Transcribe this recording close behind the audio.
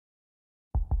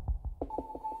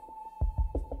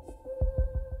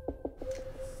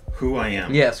Who I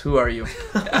am? Yes, who are you?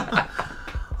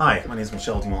 Hi, my name is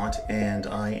Michel Dumont, and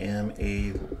I am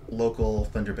a local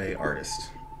Thunder Bay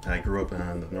artist. I grew up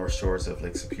on the north shores of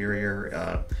Lake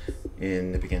Superior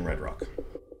in Nippigan, Red Rock.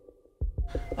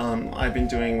 I've been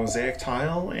doing mosaic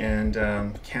tile and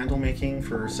candle making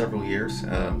for several years.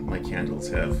 My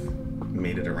candles have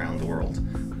made it around the world,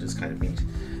 which is kind of neat.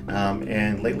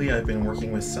 And lately I've been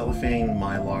working with cellophane,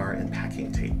 mylar, and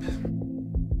packing tape.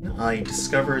 I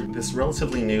discovered this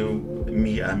relatively new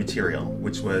material,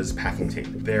 which was packing tape.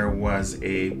 There was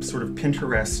a sort of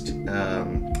Pinterest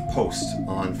post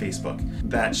on Facebook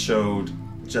that showed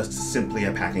just simply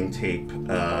a packing tape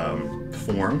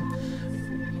form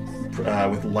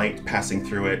with light passing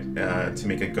through it to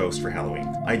make a ghost for Halloween.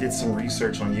 I did some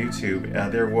research on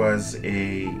YouTube. There was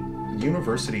a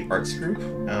university arts group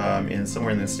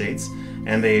somewhere in the States,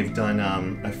 and they've done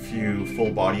a few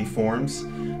full body forms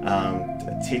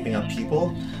taping up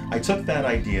people. I took that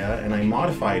idea and I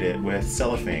modified it with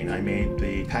cellophane. I made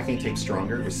the packing tape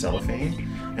stronger with cellophane,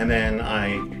 and then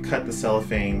I cut the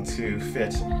cellophane to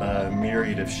fit a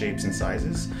myriad of shapes and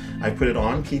sizes. I put it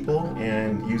on people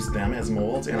and used them as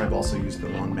molds, and I've also used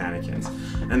them on mannequins.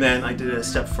 And then I did it a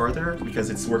step further because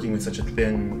it's working with such a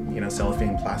thin,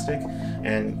 cellophane plastic,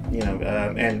 and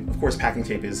and of course packing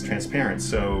tape is transparent,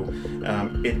 so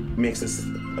it makes this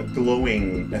a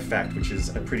glowing effect, which is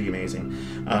pretty amazing.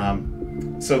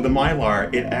 So the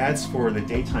mylar, it adds for the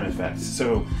daytime effect.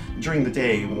 So during the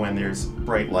day when there's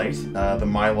bright light, the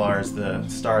mylar is the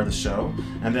star of the show,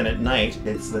 and then at night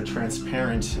it's the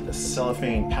transparent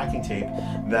cellophane packing tape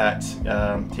that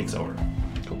takes over.